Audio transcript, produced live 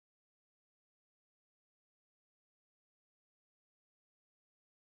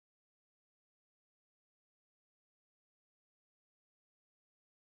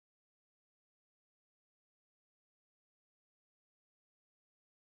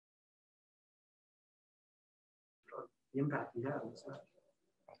the impact he had on this match.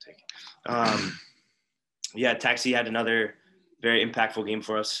 I'll take it. Yeah, Taxi had another very impactful game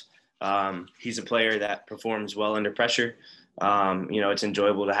for us. He's a player that performs well under pressure. It's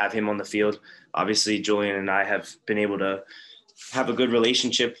enjoyable to have him on the field. Obviously, Julian and I have been able to have a good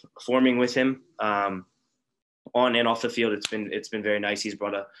relationship forming with him on and off the field. It's been very nice. He's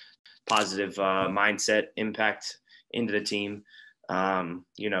brought a positive mindset impact into the team.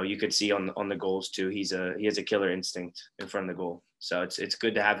 You could see on the goals too. He has a killer instinct in front of the goal. So it's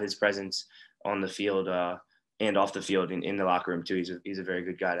good to have his presence on the field and off the field in the locker room too. He's a very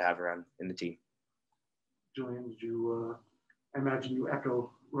good guy to have around in the team. Julian, did you? I imagine you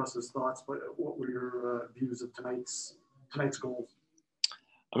echo Russ's thoughts, but what were your views of tonight's goals?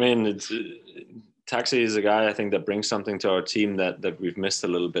 I mean, Taxi is a guy I think that brings something to our team that we've missed a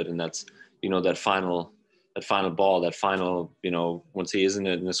little bit, and that's that final ball, that final once he is in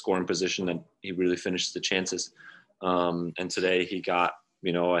a scoring position, that he really finishes the chances. And today he got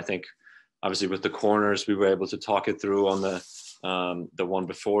I think obviously with the corners we were able to talk it through on the one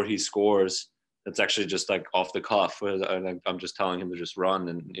before he scores. That's actually just like off the cuff. I'm just telling him to just run,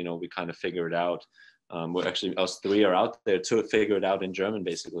 and we kind of figure it out. We're actually us three are out there to figure it out in German,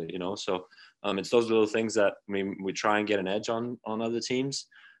 basically. So it's those little things that we try and get an edge on other teams.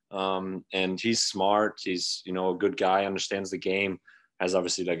 And he's smart. He's a good guy, understands the game. Has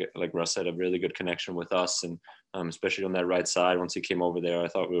obviously like Russ said, a really good connection with us, and especially on that right side. Once he came over there, I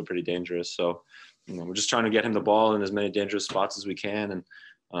thought we were pretty dangerous. So we're just trying to get him the ball in as many dangerous spots as we can, and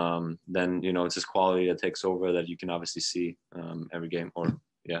then it's his quality that takes over that you can obviously see every game, or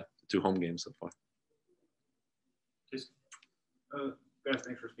the 2 home games so far. Guys,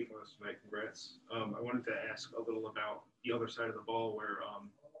 thanks for speaking with us tonight. Congrats. I wanted to ask a little about the other side of the ball, where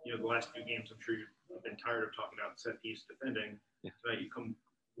the last few games, I'm sure you've been tired of talking about set piece defending. Yeah. Tonight you come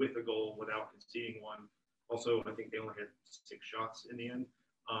with a goal without conceding one. Also, I think they only had 6 shots in the end.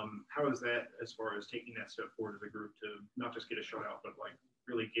 How is that as far as taking that step forward as a group to not just get a shutout, but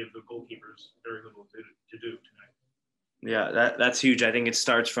really give the goalkeepers very little to do tonight? Yeah, that's huge. I think it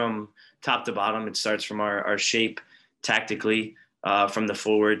starts from top to bottom. It starts from our shape tactically, from the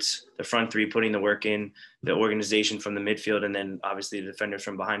forwards, the front three putting the work in, the organization from the midfield, and then obviously the defenders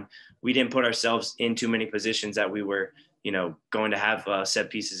from behind. We didn't put ourselves in too many positions that we were, going to have set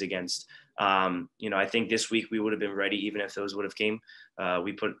pieces against. I think this week we would have been ready even if those would have came.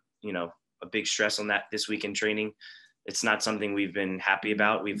 We put, a big stress on that this week in training. It's not something we've been happy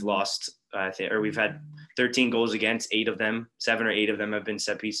about. We've lost, we've had 13 goals against, 7 or 8 of them have been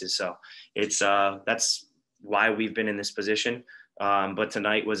set pieces. So it's that's why we've been in this position. But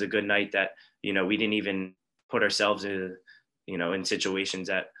tonight was a good night that, we didn't even put ourselves in situations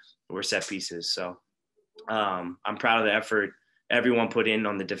that were set pieces. So I'm proud of the effort everyone put in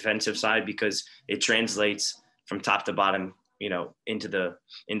on the defensive side, because it translates from top to bottom, into the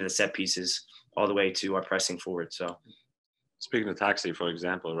set pieces all the way to our pressing forward. So speaking of Taxi, for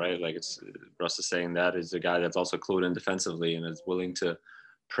example, right? Like Russ is saying that is a guy that's also clued in defensively and is willing to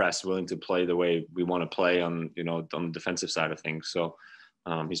press, willing to play the way we want to play on the defensive side of things. So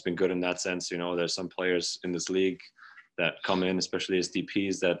he's been good in that sense. There's some players in this league that come in, especially as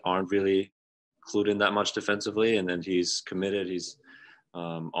DPs, that aren't really clued in that much defensively, and then he's committed. He's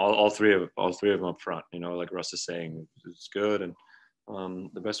all three of them up front. Like Russ is saying, it's good. And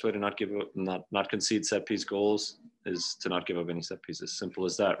the best way to not concede set piece goals is to not give up any set pieces. Simple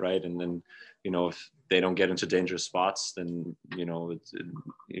as that, right? And then if they don't get into dangerous spots, then it's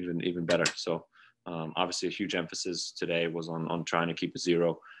even better. So obviously a huge emphasis today was on trying to keep a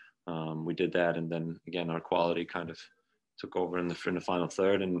 0. We did that, and then again our quality kind of took over in the final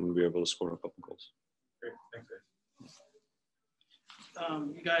third, and we were able to score a couple goals. Great, thanks,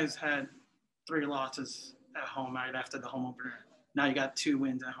 guys. You guys had 3 losses at home right after the home opener. Now you got 2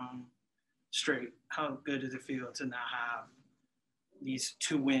 wins at home straight. How good does it feel to now have these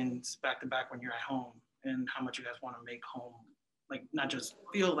 2 wins back to back when you're at home, and how much you guys want to make home, like not just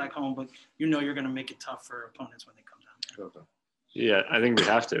feel like home, but you're going to make it tough for opponents when they come down there? Yeah, I think we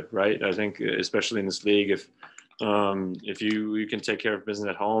have to, right? I think especially in this league, if you can take care of business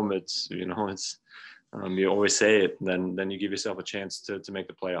at home, it's you always say it, then you give yourself a chance to make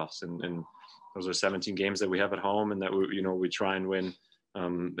the playoffs, and those are 17 games that we have at home, and that we try and win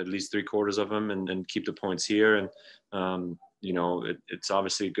at least 3/4 of them, and keep the points here. And it's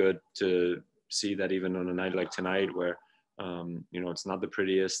obviously good to see that even on a night like tonight, where it's not the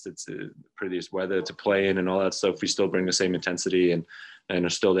prettiest, it's the prettiest weather to play in and all that stuff, we still bring the same intensity and are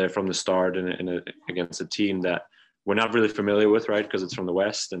still there from the start, and against a team that we're not really familiar with, right? Because it's from the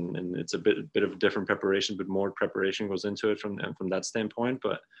West, and it's a bit of a different preparation, but more preparation goes into it from that standpoint.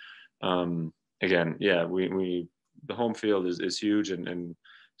 But again, yeah, we the home field is huge, and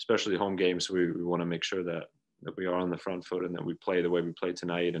especially home games, we want to make sure that we are on the front foot and that we play the way we played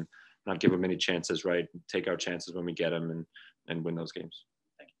tonight and not give them any chances, right? Take our chances when we get them and win those games.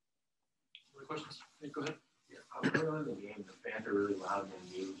 Other questions? Hey, go ahead. Yeah, early in the game, the fans are really loud and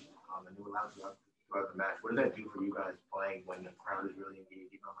engaged, and they were loud throughout the match. What does that do for you guys playing when the crowd is really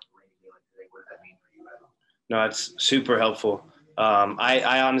engaged, even on like a rainy day like today? What does that mean for you guys? No, it's super helpful.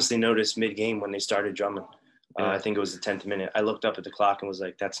 I honestly noticed mid-game when they started drumming. I think it was the 10th minute. I looked up at the clock and was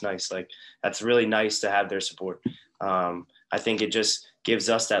like, that's nice. Like, that's really nice to have their support. I think it just gives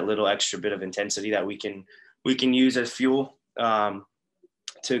us that little extra bit of intensity that we can use as fuel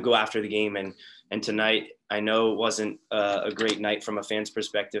to go after the game. And tonight, I know it wasn't a great night from a fan's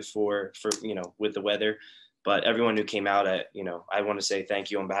perspective for with the weather, but everyone who came out I want to say thank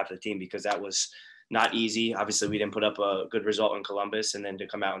you on behalf of the team, because that was not easy. Obviously, we didn't put up a good result in Columbus, and then to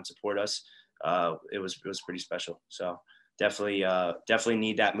come out and support us, it was pretty special. So definitely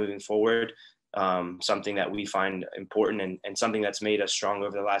need that moving forward. Something that we find important and something that's made us strong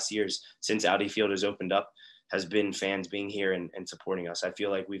over the last years since Audi Field has opened up has been fans being here and supporting us. I feel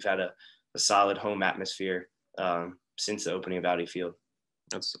like we've had a solid home atmosphere since the opening of Audi Field.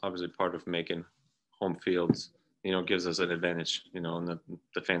 That's obviously part of making home fields, gives us an advantage, and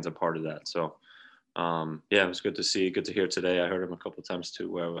the fans are part of that. So, it was good to see, good to hear today. I heard him a couple of times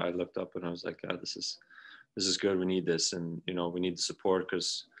too, where I looked up and I was like, this is good. We need this. And, we need the support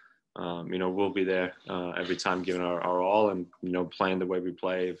because, we'll be there every time giving our all and, playing the way we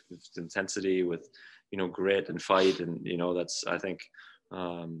play with intensity, with, grit and fight. And, that's, I think,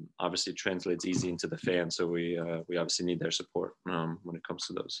 obviously translates easy into the fans. So we obviously need their support when it comes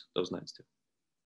to those nights too.